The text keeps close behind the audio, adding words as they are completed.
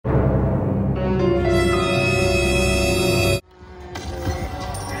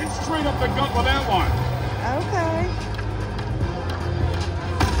goes with that one. Okay.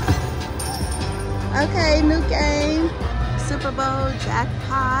 Okay, new game. Super Bowl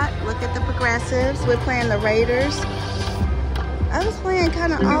jackpot. Look at the progressives. We're playing the Raiders. I was playing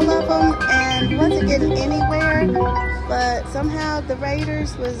kind of all of them and wasn't getting anywhere, but somehow the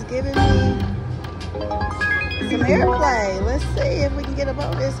Raiders was giving me some airplay. Let's see if we can get a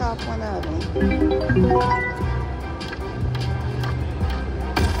bonus off one of them.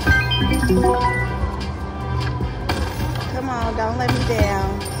 Come on, don't let me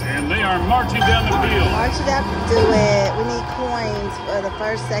down. And they are marching down the field. March it up, do it. We need coins for the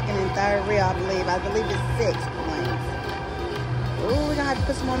first, second, and third reel, I believe. I believe it's 6 coins. Ooh, we're gonna have to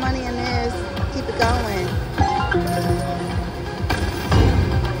put some more money in this. Keep it going.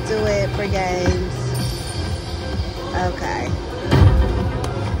 Do it for games. Okay.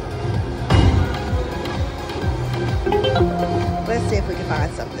 Let's see if we can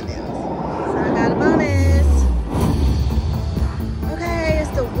find something else. So I got a bonus. Okay,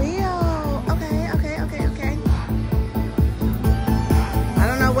 it's the wheel. Okay. I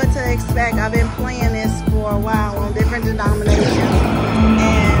don't know what to expect. I've been playing this for a while on different denominations.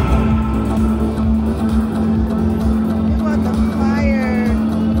 And we want the fire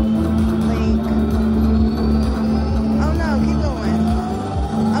link. Oh no, keep going.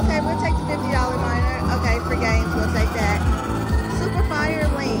 Okay, we'll take the $50 miner. Okay, for games, we'll take that. Super fire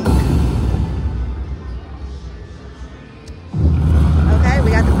link. Okay,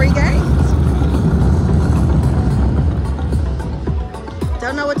 we got the free games.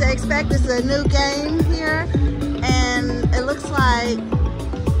 Don't know what to expect. This is a new game here, and it looks like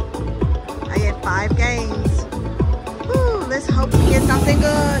I get 5 games. Woo, let's hope we get something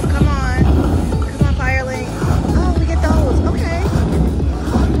good. Come on, Firelink. Oh, we get those. Okay.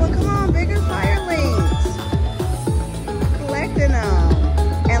 Well, come on, bigger Firelinks. Collecting them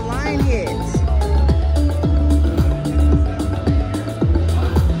and line hits.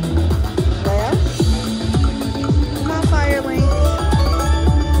 Well, come on, Firelinks.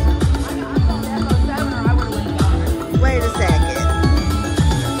 Wait a second.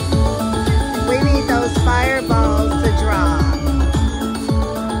 We need those fireballs to drop.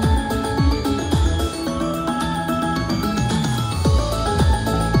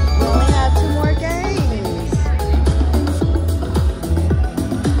 We only have 2 more games.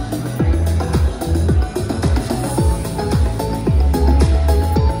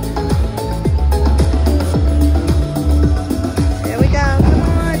 There we go. Come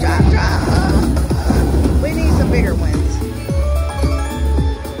on, drop. We need some bigger ones.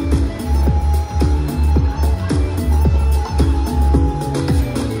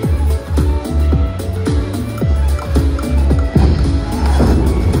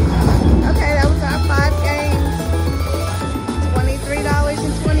 Okay, that was our 5 games.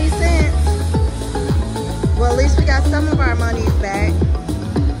 $23.20. Well, at least we got some of our money back.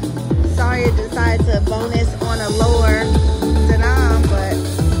 Sorry I decided to bonus on a lower denom, but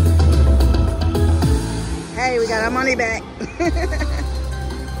hey, we got our money back.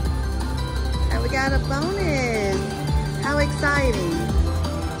 And we got a bonus. How exciting.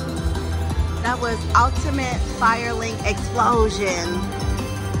 That was Ultimate Firelink Explosion.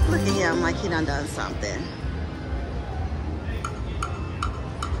 Look at him like he done something.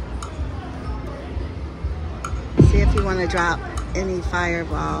 See if you want to drop any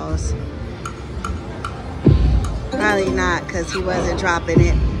fireballs. Probably not, because he wasn't dropping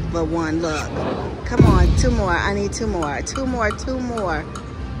it but 1. Look. Come on, 2 more. I need 2 more. 2 more.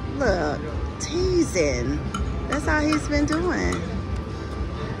 Look, teasing. That's how he's been doing.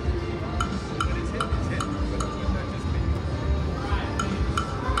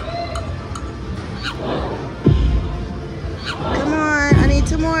 Come on, I need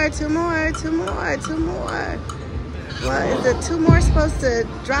 2 more. Well, is the 2 more supposed to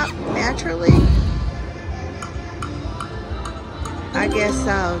drop naturally? I guess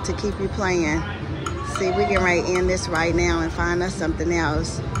so, to keep you playing. See, we can end this right now and find us something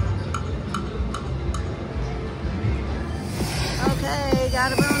else. Okay,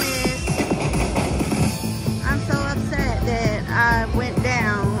 got a bonus. I'm so upset that I went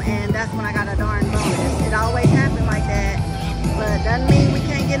down and that's when I got a darn bonus. It always happened like that, but doesn't mean we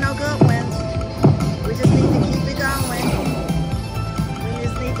can't get no good ones. We just need to keep it going.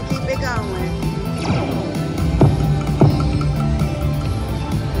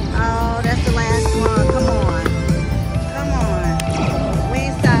 Oh, that's the last one. Come on. We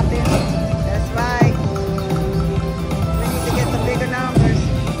ain't stopping. That's right. We need to get some bigger numbers.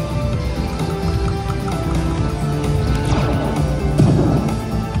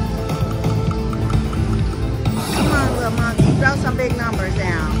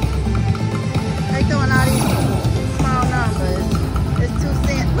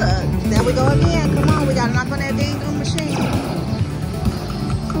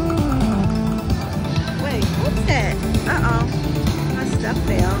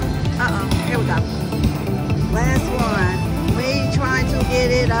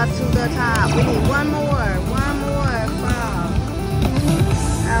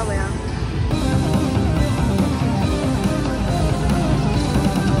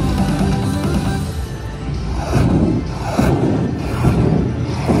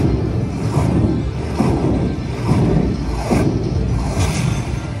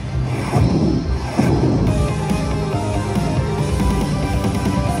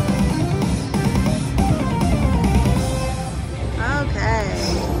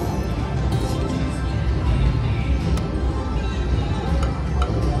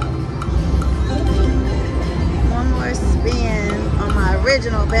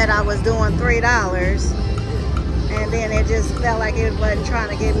 original bet I was doing $3. And then it just felt like it wasn't trying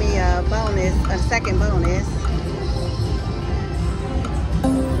to give me a bonus, a second bonus.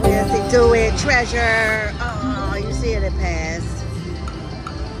 Yes, it do it, treasure. Oh, you see it passed.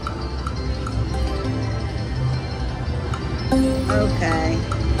 Okay.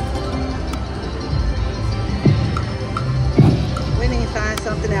 We need to find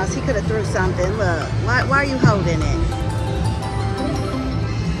something else. He could have threw something. Look, why are you holding it?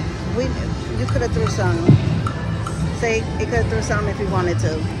 You could have threw something. See, he could have threw something if he wanted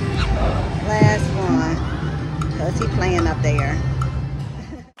to. Last one. Because he playing up there.